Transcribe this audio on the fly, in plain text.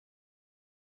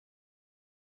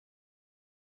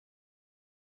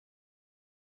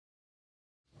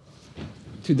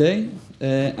Today,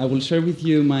 I will share with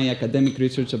you my academic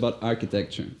research about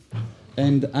architecture.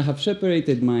 And I have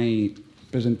separated my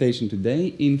presentation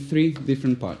today in 3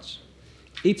 different parts.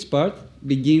 Each part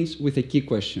begins with a key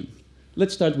question.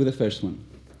 Let's start with the first one,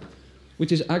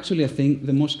 which is actually, I think,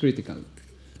 the most critical.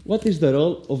 What is the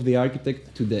role of the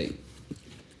architect today?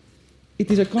 It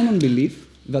is a common belief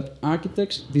that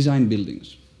architects design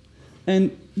buildings.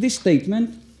 And this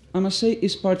statement, I must say,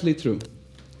 is partly true.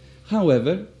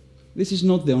 However, this is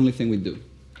not the only thing we do.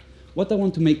 What I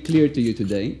want to make clear to you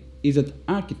today is that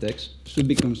architects should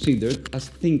be considered as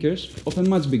thinkers of a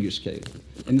much bigger scale.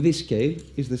 And this scale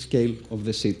is the scale of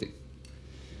the city.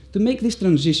 To make this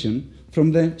transition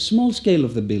from the small scale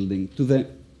of the building to the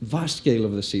vast scale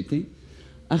of the city,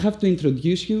 I have to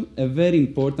introduce you a very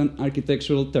important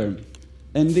architectural term.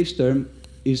 And this term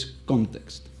is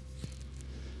context.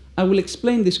 I will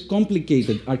explain this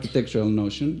complicated architectural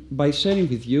notion by sharing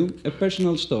with you a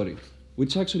personal story,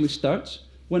 which actually starts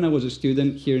when I was a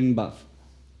student here in Bath.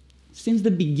 Since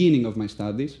the beginning of my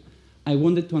studies, I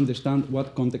wanted to understand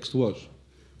what context was.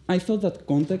 I thought that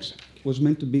context was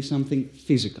meant to be something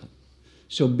physical.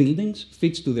 So buildings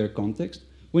fit to their context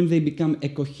when they become a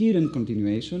coherent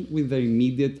continuation with their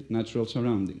immediate natural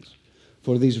surroundings.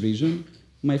 For this reason,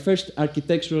 my first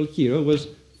architectural hero was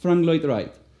Frank Lloyd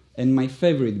Wright, and my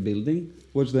favorite building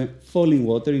was the Falling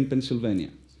Water in Pennsylvania.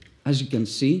 As you can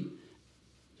see,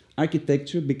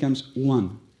 architecture becomes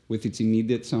one with its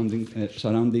immediate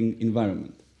surrounding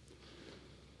environment.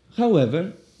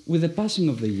 However, with the passing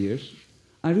of the years,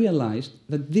 I realized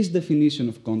that this definition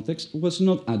of context was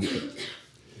not adequate.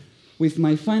 With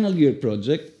my final year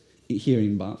project here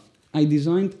in Bath, I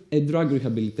designed a drug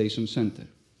rehabilitation center.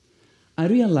 I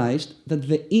realized that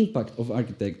the impact of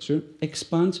architecture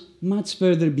expands much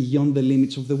further beyond the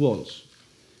limits of the walls.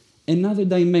 Another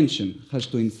dimension has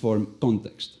to inform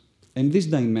context, and this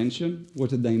dimension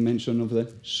was the dimension of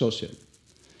the social.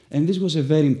 And this was a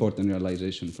very important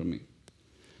realization for me.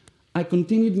 I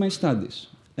continued my studies,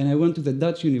 and I went to the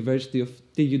Dutch University of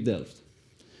TU Delft.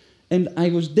 And I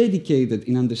was dedicated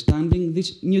in understanding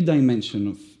this new dimension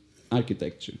of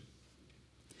architecture.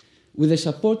 With the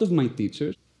support of my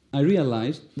teachers, I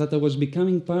realized that I was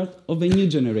becoming part of a new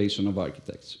generation of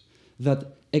architects that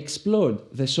explored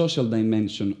the social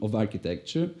dimension of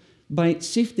architecture by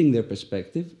shifting their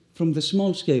perspective from the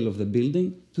small scale of the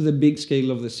building to the big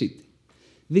scale of the city.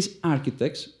 These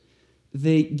architects,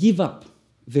 they give up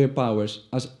their powers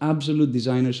as absolute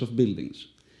designers of buildings.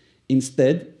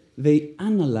 Instead, they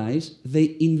analyze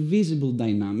the invisible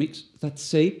dynamics that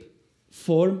shape,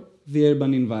 form the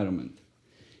urban environment.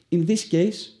 In this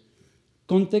case,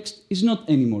 context is not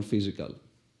anymore physical.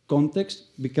 Context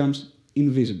becomes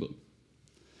invisible.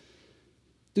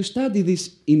 To study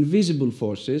these invisible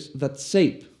forces that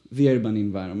shape the urban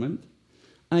environment,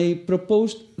 I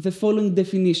proposed the following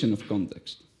definition of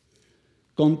context.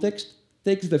 Context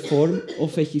takes the form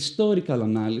of a historical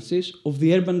analysis of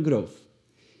the urban growth.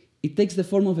 It takes the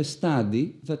form of a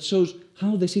study that shows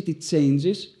how the city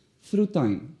changes through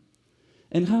time,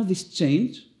 and how this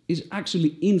change is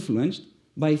actually influenced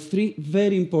by 3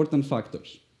 very important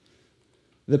factors: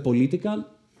 the political,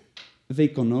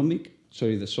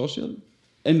 the social,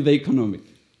 and the economic.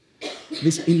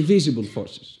 These invisible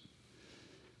forces.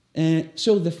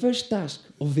 So the first task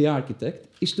of the architect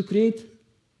is to create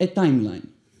a timeline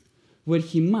where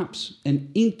he maps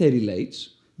and interrelates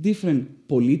different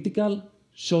political,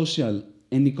 social,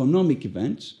 and economic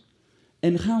events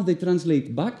and how they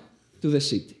translate back to the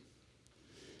city.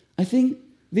 I think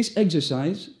this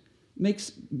exercise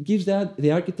gives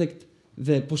the architect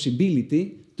the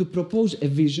possibility to propose a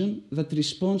vision that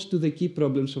responds to the key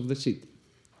problems of the city.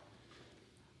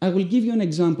 I will give you an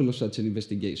example of such an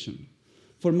investigation.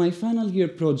 For my final year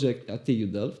project at TU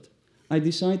Delft, I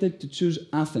decided to choose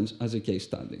Athens as a case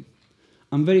study.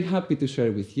 I'm very happy to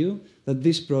share with you that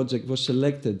this project was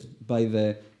selected by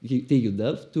the TU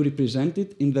Delft to represent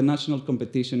it in the national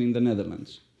competition in the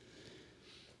Netherlands.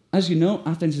 As you know,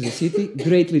 Athens is a city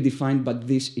greatly defined by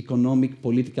these economic,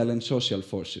 political, and social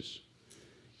forces.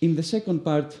 In the second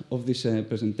part of this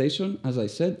presentation, as I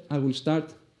said, I will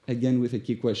start again with a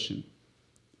key question.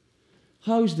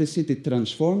 How is the city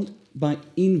transformed by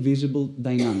invisible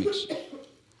dynamics?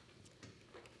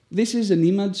 This is an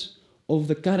image of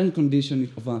the current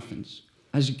condition of Athens.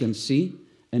 As you can see,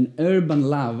 an urban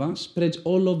lava spreads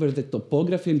all over the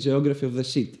topography and geography of the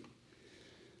city.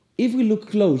 If we look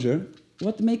closer,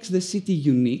 what makes the city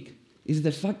unique is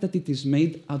the fact that it is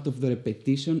made out of the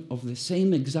repetition of the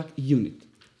same exact unit,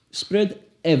 spread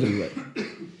everywhere.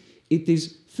 It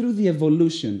is through the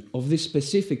evolution of this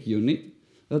specific unit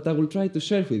that I will try to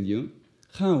share with you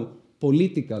how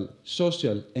political,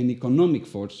 social, and economic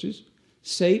forces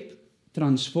shape,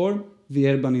 transform the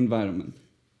urban environment.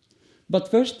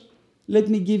 But first, let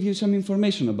me give you some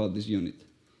information about this unit.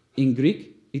 In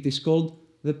Greek, it is called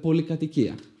the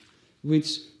polykatikia,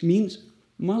 which means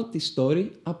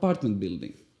multi-story apartment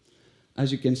building.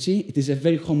 As you can see, it is a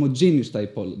very homogeneous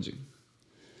typology.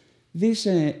 This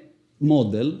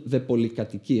model, the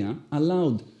polykatikia,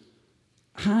 allowed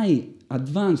high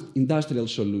advanced industrial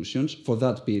solutions for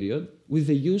that period with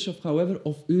the use of, however,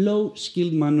 of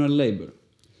low-skilled manual labor.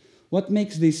 What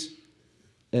makes this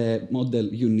model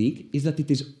unique is that it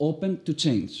is open to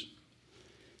change.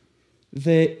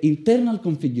 The internal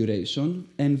configuration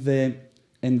and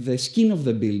the skin of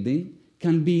the building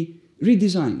can be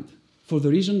redesigned for the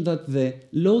reason that the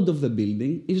load of the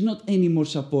building is not anymore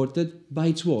supported by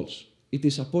its walls. It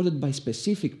is supported by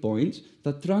specific points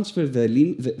that transfer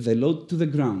the load to the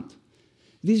ground.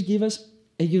 This gives us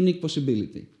a unique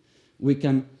possibility. We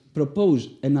can propose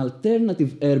an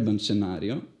alternative urban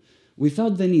scenario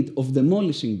without the need of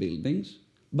demolishing buildings,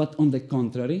 but on the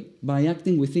contrary, by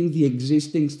acting within the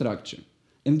existing structure.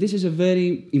 And this is a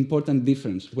very important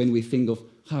difference when we think of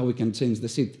how we can change the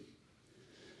city.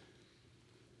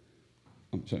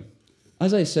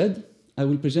 As I said, I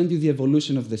will present you the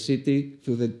evolution of the city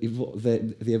through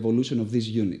the evolution of this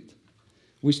unit.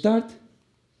 We start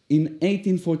in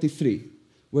 1843,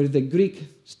 where the Greek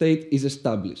state is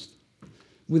established.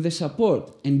 With the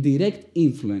support and direct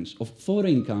influence of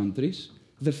foreign countries,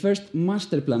 the first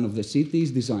master plan of the city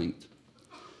is designed.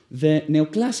 The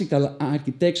neoclassical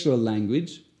architectural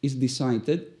language is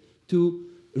decided to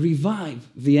revive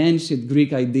the ancient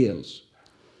Greek ideals.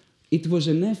 It was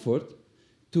an effort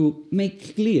to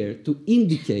make clear, to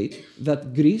indicate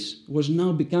that Greece was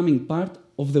now becoming part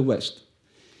of the West.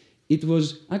 It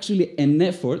was actually an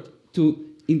effort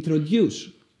to introduce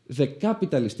the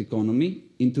capitalist economy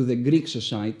into the Greek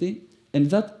society, and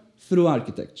that through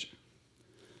architecture.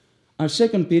 Our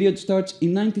second period starts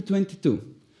in 1922,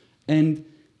 and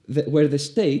where the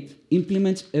state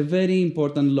implements a very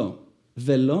important law,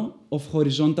 the law of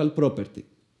horizontal property.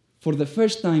 For the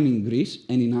first time in Greece,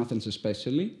 and in Athens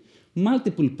especially,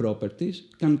 multiple properties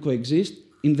can coexist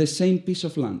in the same piece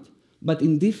of land, but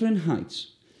in different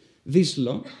heights. This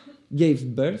law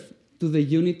gave birth to the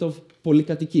unit of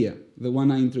polykatikia, the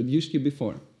one I introduced you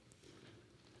before.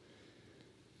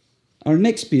 Our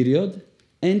next period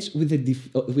ends with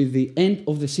the end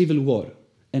of the Civil War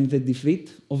and the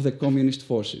defeat of the communist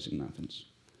forces in Athens.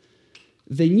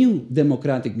 The new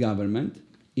democratic government,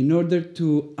 in order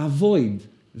to avoid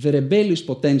the rebellious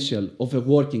potential of a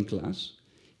working class,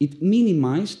 it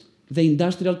minimized the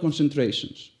industrial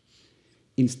concentrations.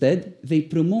 Instead, they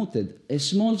promoted a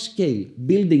small-scale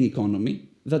building economy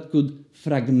that could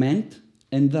fragment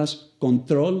and thus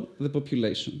control the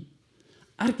population.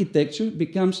 Architecture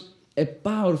becomes a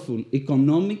powerful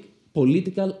economic,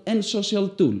 political, and social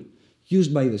tool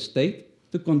used by the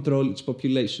state to control its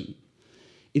population.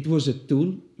 It was a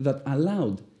tool that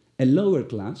allowed a lower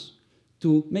class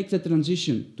to make the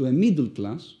transition to a middle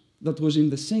class that was in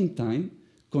the same time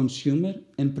consumer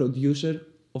and producer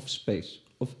of space,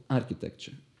 of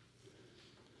architecture.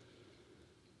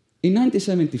 In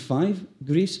 1975,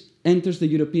 Greece enters the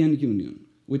European Union,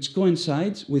 which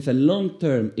coincides with a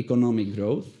long-term economic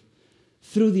growth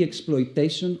through the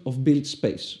exploitation of built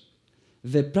space.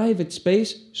 The private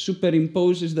space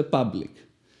superimposes the public.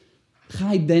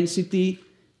 High density,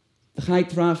 high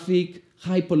traffic,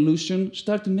 high pollution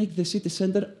start to make the city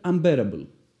center unbearable.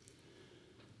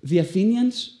 The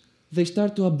Athenians, they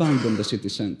start to abandon the city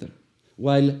center,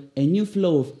 while a new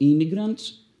flow of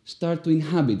immigrants start to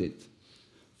inhabit it.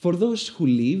 For those who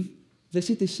leave, the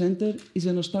city center is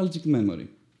a nostalgic memory.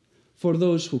 For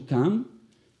those who come,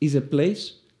 is a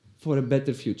place for a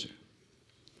better future.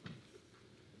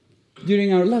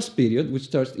 During our last period, which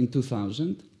starts in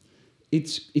 2000,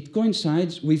 it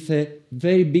coincides with a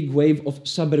very big wave of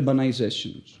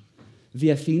suburbanizations.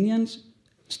 The Athenians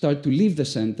start to leave the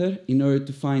center in order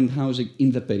to find housing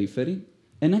in the periphery,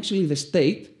 and actually the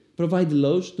state provides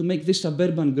laws to make this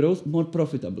suburban growth more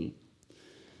profitable.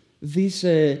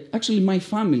 Actually, my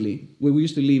family, we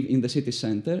used to live in the city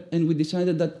center, and we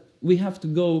decided that we have to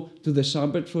go to the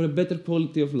suburbs for a better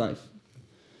quality of life.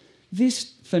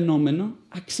 This phenomenon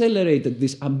accelerated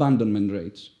these abandonment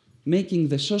rates, making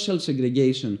the social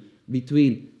segregation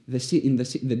between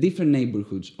the different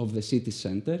neighborhoods of the city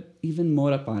center even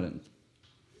more apparent.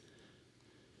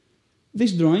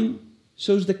 This drawing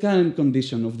shows the current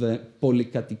condition of the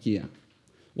polykatikia.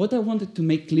 What I wanted to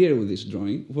make clear with this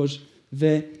drawing was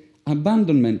the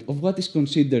abandonment of what is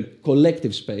considered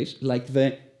collective space, like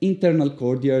the internal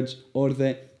courtyards or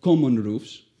the common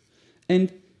roofs,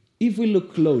 and if we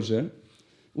look closer,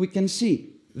 we can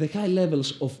see the high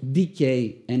levels of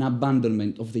decay and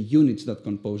abandonment of the units that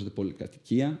compose the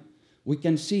polykatkia. We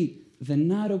can see the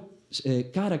narrow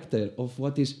character of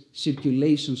what is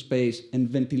circulation space and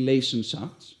ventilation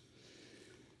shafts,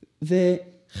 the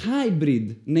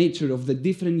hybrid nature of the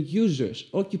different users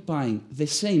occupying the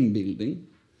same building,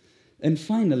 and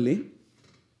finally,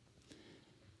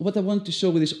 what I want to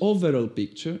show with this overall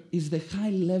picture is the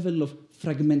high level of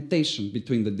fragmentation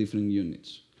between the different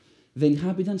units. The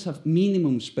inhabitants have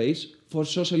minimum space for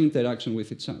social interaction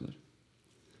with each other.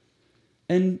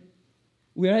 And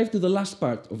we arrive to the last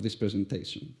part of this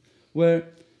presentation, where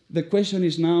the question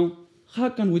is now, how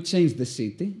can we change the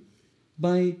city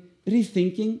by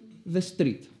rethinking the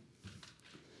street?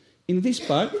 In this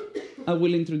part, I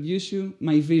will introduce you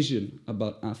my vision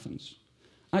about Athens.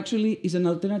 Actually, it's an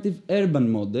alternative urban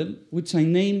model, which I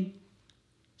name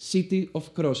City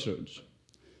of Crossroads.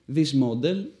 This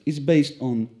model is based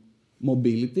on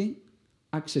mobility,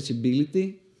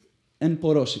 accessibility, and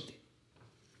porosity.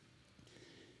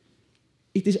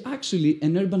 It is actually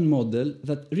an urban model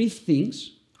that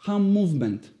rethinks how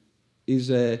movement is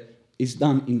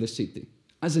done in the city.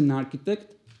 As an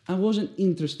architect, I wasn't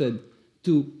interested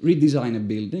to redesign a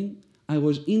building. I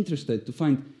was interested to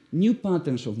find new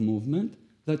patterns of movement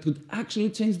that could actually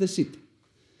change the city.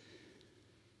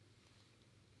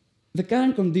 The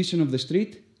current condition of the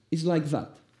street is like that.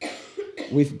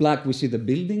 With black, we see the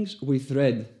buildings. With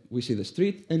red, we see the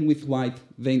street. And with white,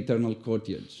 the internal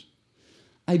courtyards.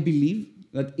 I believe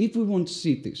that if we want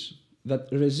cities that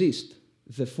resist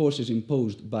the forces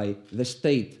imposed by the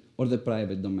state or the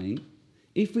private domain,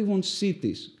 if we want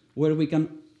cities where we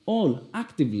can all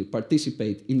actively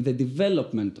participate in the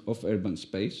development of urban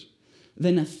space,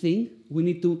 then I think we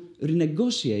need to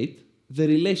renegotiate the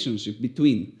relationship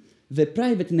between the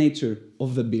private nature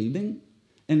of the building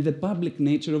and the public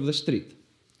nature of the street.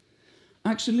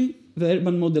 Actually, the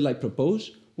urban model I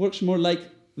propose works more like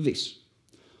this.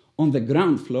 On the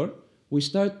ground floor, we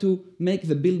start to make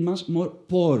the build mass more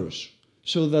porous,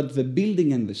 so that the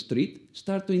building and the street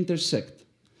start to intersect.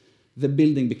 The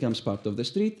building becomes part of the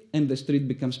street, and the street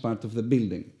becomes part of the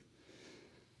building.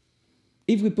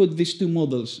 If we put these two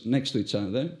models next to each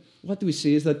other, what we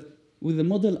see is that with the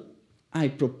model I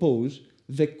propose,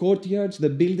 the courtyards, the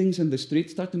buildings, and the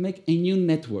streets start to make a new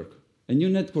network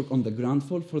on the ground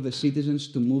floor for the citizens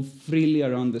to move freely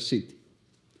around the city.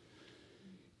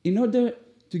 In order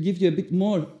to give you a bit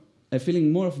more, a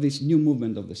feeling more of this new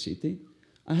movement of the city,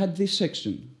 I had this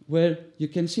section where you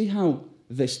can see how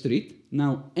the street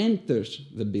now enters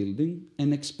the building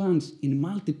and expands in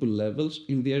multiple levels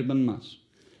in the urban mass.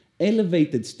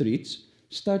 Elevated streets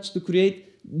starts to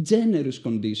create generous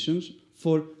conditions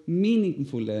for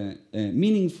meaningful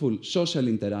social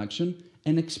interaction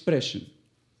and expression.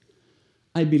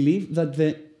 I believe that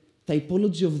the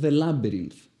typology of the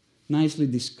labyrinth nicely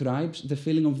describes the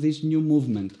feeling of this new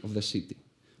movement of the city,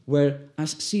 where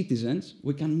as citizens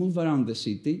we can move around the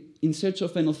city in search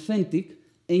of an authentic,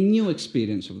 a new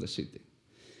experience of the city.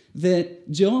 The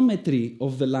geometry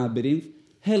of the labyrinth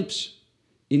helps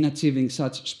in achieving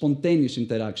such spontaneous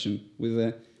interaction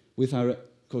with our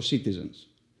co-citizens.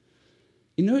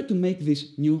 In order to make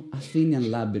this new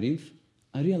Athenian labyrinth,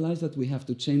 I realized that we have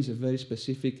to change a very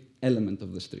specific element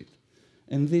of the street.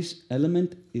 And this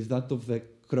element is that of the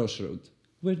crossroad,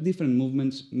 where different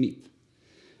movements meet.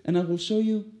 And I will show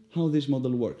you how this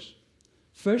model works.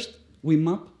 First, we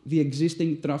map the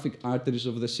existing traffic arteries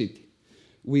of the city.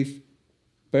 With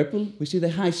purple, we see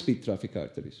the high-speed traffic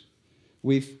arteries.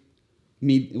 With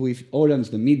orange,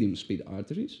 the medium-speed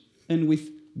arteries. And with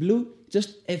blue,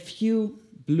 just a few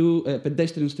blue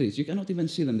pedestrian streets. You cannot even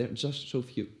see them, they're just so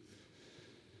few.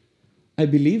 I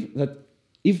believe that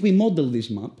if we model this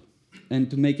map, and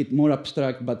to make it more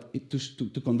abstract, but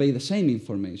to convey the same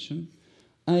information,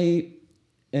 I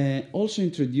also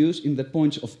introduce in the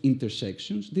points of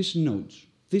intersections these nodes.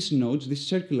 These nodes, these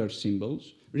circular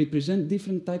symbols, represent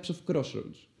different types of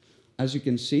crossroads. As you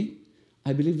can see,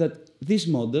 I believe that this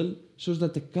model shows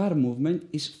that the car movement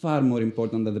is far more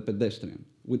important than the pedestrian,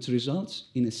 which results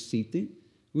in a city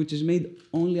which is made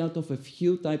only out of a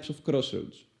few types of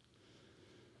crossroads.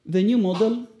 The new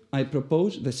model I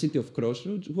propose, the City of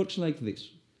Crossroads, works like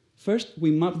this. First,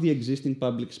 we map the existing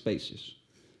public spaces.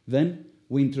 Then,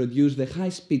 we introduce the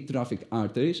high-speed traffic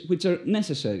arteries, which are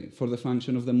necessary for the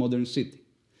function of the modern city.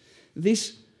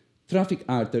 These traffic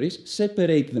arteries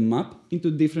separate the map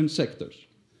into different sectors.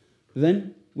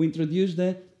 Then, we introduce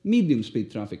the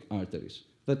medium-speed traffic arteries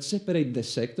that separate the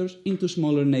sectors into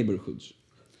smaller neighborhoods.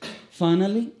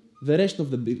 Finally, the rest of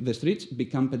the streets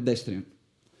become pedestrian.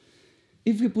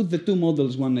 If we put the two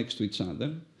models one next to each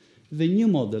other, The new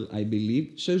model, I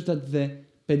believe, shows that the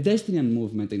pedestrian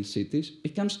movement in cities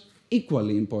becomes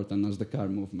equally important as the car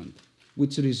movement,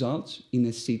 which results in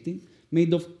a city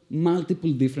made of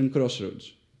multiple different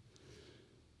crossroads.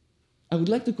 I would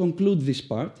like to conclude this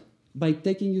part by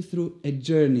taking you through a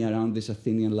journey around this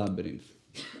Athenian labyrinth.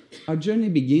 Our journey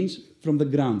begins from the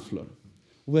ground floor,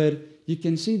 where you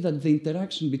can see that the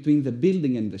interaction between the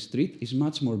building and the street is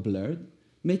much more blurred,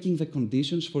 making the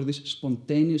conditions for this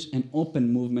spontaneous and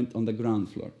open movement on the ground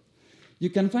floor. You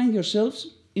can find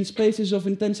yourselves in spaces of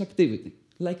intense activity,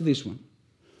 like this one.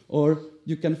 Or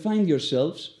you can find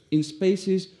yourselves in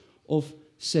spaces of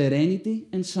serenity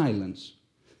and silence.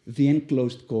 The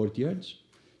enclosed courtyards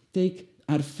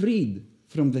are freed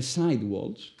from the side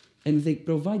walls, and they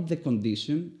provide the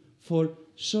condition for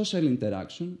social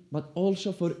interaction, but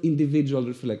also for individual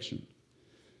reflection.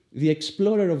 The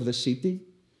explorer of the city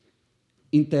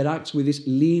interacts with these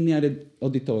linear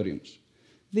auditoriums.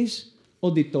 These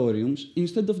auditoriums,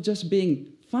 instead of just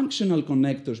being functional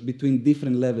connectors between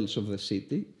different levels of the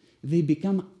city, they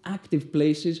become active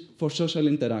places for social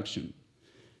interaction.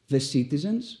 The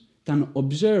citizens can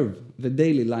observe the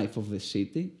daily life of the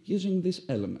city using these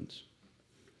elements.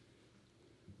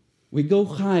 We go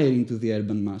higher into the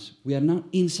urban mass. We are now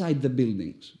inside the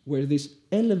buildings, where these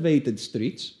elevated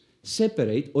streets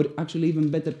separate, or actually even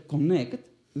better connect,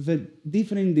 the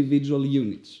different individual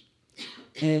units.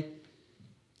 A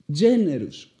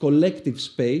generous collective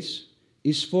space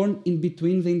is formed in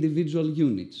between the individual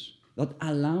units that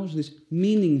allows this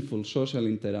meaningful social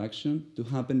interaction to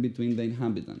happen between the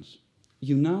inhabitants.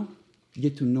 You now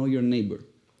get to know your neighbor.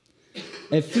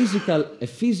 A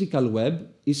physical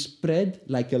web is spread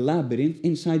like a labyrinth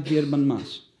inside the urban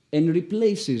mass and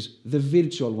replaces the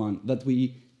virtual one that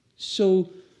we so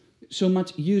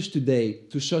much use today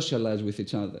to socialize with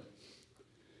each other.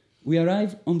 We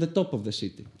arrive on the top of the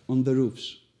city, on the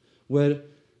roofs, where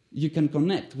you can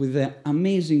connect with the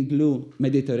amazing blue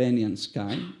Mediterranean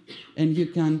sky, and you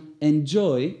can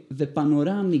enjoy the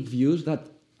panoramic views that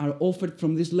are offered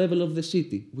from this level of the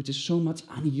city, which is so much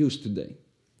unused today.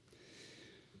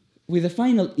 With the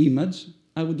final image,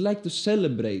 I would like to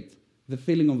celebrate the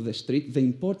feeling of the street, the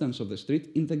importance of the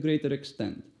street, in the greater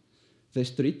extent. The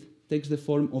street takes the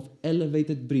form of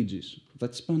elevated bridges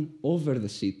that span over the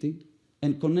city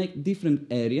and connect different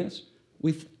areas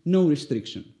with no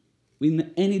restriction,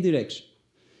 in any direction.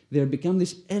 They become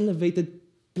these elevated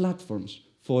platforms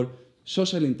for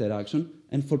social interaction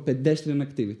and for pedestrian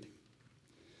activity.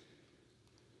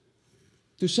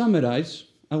 To summarize,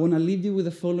 I want to leave you with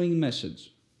the following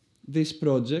message. This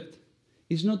project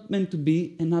is not meant to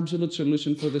be an absolute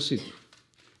solution for the city.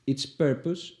 Its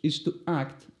purpose is to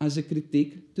act as a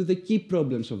critique to the key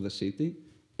problems of the city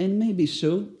and maybe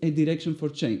show a direction for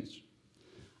change.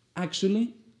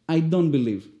 Actually, I don't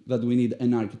believe that we need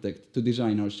an architect to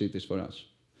design our cities for us.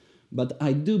 But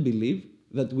I do believe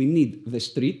that we need the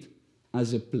street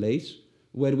as a place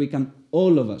where we can,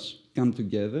 all of us, come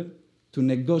together to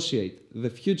negotiate the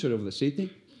future of the city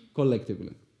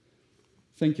collectively.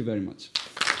 Thank you very much.